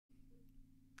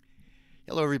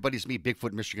Hello, everybody. It's me,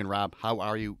 Bigfoot, Michigan Rob. How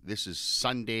are you? This is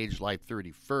Sunday, July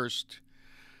 31st.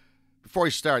 Before I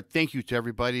start, thank you to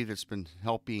everybody that's been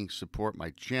helping support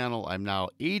my channel. I'm now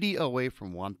 80 away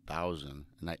from 1,000,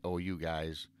 and I owe you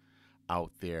guys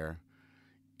out there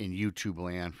in YouTube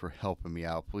land for helping me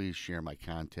out. Please share my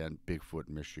content, Bigfoot,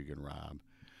 Michigan Rob.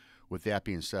 With that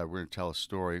being said, we're going to tell a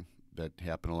story that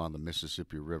happened along the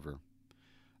Mississippi River.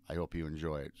 I hope you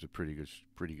enjoy it. It's pretty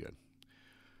good.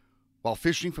 While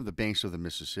fishing from the banks of the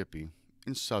Mississippi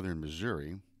in southern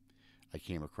Missouri, I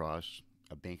came across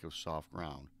a bank of soft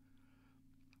ground.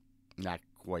 Not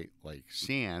quite like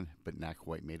sand, but not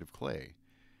quite made of clay.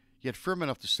 Yet firm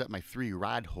enough to set my 3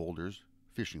 rod holders,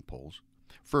 fishing poles,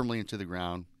 firmly into the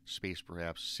ground, spaced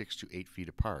perhaps 6 to 8 feet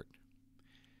apart.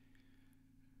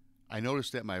 I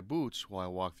noticed that my boots, while I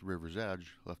walked the river's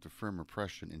edge, left a firm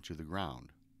impression into the ground.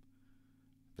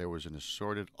 There was an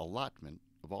assorted allotment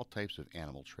of all types of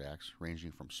animal tracks,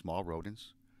 ranging from small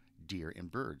rodents, deer,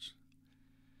 and birds.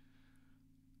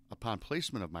 Upon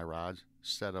placement of my rods,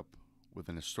 set up with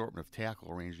an assortment of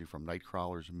tackle ranging from night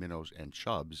crawlers, minnows, and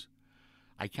chubs,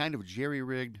 I kind of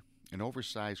jerry-rigged an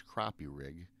oversized crappie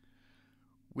rig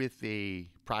with a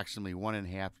approximately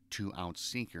 1.5 to 2 ounce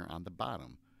sinker on the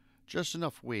bottom, just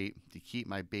enough weight to keep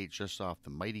my bait just off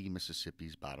the mighty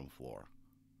Mississippi's bottom floor.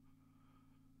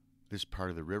 This part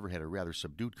of the river had a rather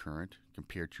subdued current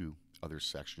compared to other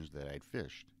sections that I'd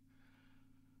fished.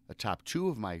 Atop 2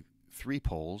 of my 3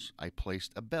 poles, I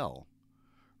placed a bell,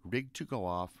 rigged to go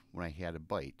off when I had a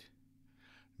bite.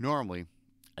 Normally,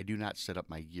 I do not set up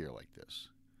my gear like this,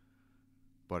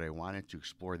 but I wanted to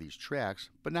explore these tracks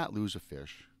but not lose a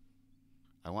fish.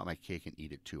 I want my cake and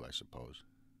eat it too, I suppose.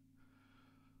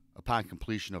 Upon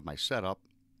completion of my setup,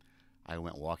 I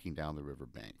went walking down the river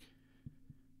bank.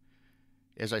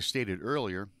 As I stated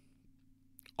earlier,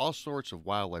 all sorts of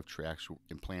wildlife tracks were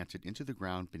implanted into the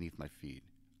ground beneath my feet.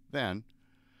 Then,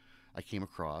 I came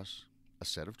across a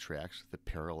set of tracks that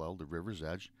paralleled the river's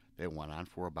edge that went on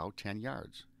for about 10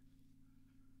 yards.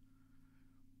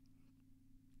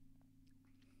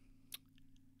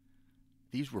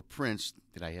 These were prints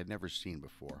that I had never seen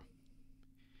before.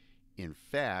 In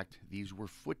fact, these were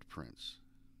footprints.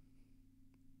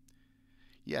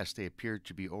 Yes, they appeared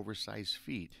to be oversized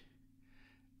feet.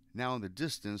 Now in the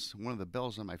distance, one of the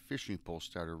bells on my fishing pole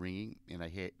started ringing, and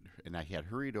I had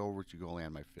hurried over to go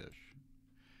land my fish.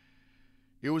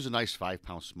 It was a nice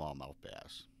 5-pound smallmouth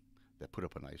bass that put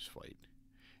up a nice fight,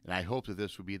 and I hoped that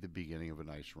this would be the beginning of a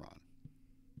nice run.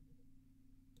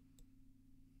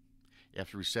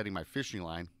 After resetting my fishing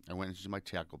line, I went into my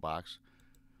tackle box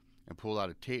and pulled out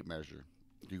a tape measure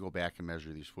to go back and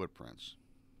measure these footprints.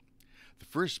 The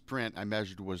first print I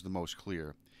measured was the most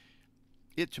clear.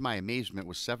 It, to my amazement,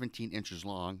 was 17 inches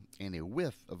long and a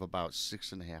width of about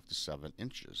 6.5 to 7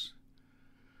 inches.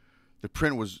 The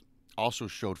print also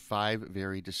showed 5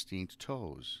 very distinct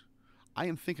toes. I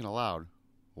am thinking aloud,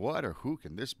 what or who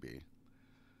can this be?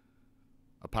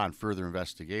 Upon further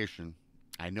investigation,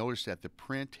 I noticed that the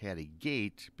print had a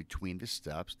gate between the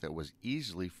steps that was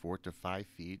easily 4 to 5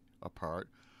 feet apart,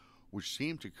 which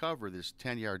seemed to cover this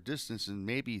 10-yard distance in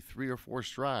maybe 3 or 4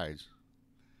 strides.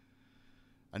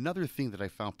 Another thing that I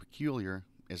found peculiar,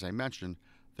 as I mentioned,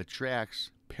 the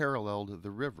tracks paralleled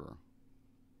the river.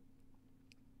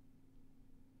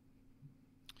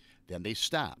 Then they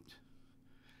stopped.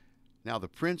 Now the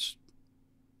prints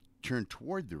turned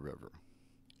toward the river,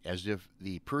 as if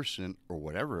the person, or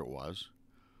whatever it was,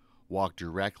 walked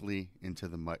directly into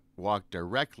the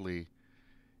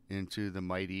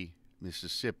mighty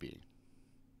Mississippi.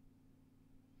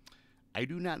 I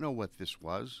do not know what this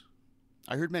was.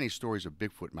 I heard many stories of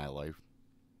Bigfoot in my life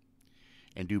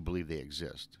and do believe they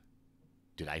exist.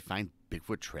 Did I find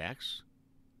Bigfoot tracks?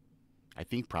 I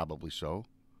think probably so.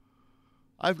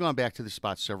 I've gone back to the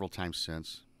spot several times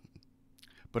since,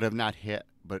 but have not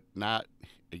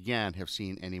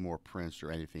seen any more prints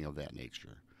or anything of that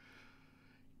nature.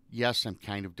 Yes, I'm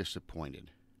kind of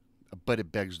disappointed, but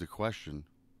it begs the question,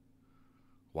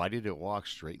 why did it walk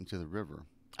straight into the river?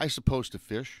 I suppose to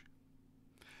fish.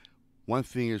 One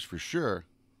thing is for sure,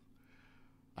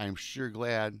 I am sure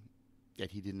glad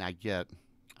that he did not get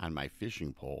on my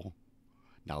fishing pole.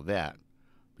 Now that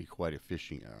would be quite a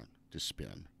fishing errand to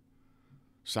spin.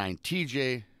 Signed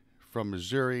TJ from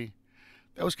Missouri.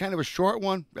 That was kind of a short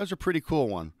one. That was a pretty cool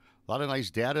one. A lot of nice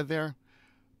data there.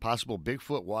 Possible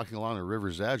Bigfoot walking along the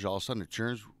river's edge. All of a sudden it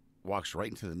turns, walks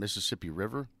right into the Mississippi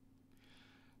River.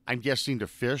 I'm guessing to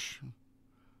fish,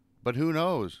 but who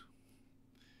knows?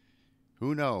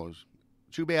 Who knows?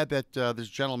 Too bad that this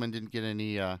gentleman didn't get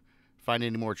find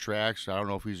any more tracks. I don't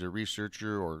know if he's a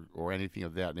researcher or anything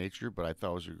of that nature, but I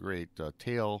thought it was a great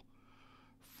tale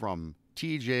from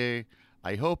TJ,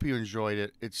 I hope you enjoyed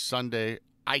it. It's Sunday.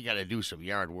 I got to do some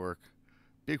yard work.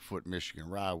 Bigfoot, Michigan.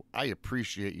 Rob, I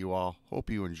appreciate you all. Hope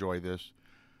you enjoy this.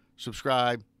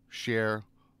 Subscribe, share,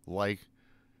 like,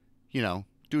 do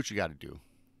what you got to do.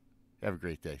 Have a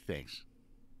great day. Thanks.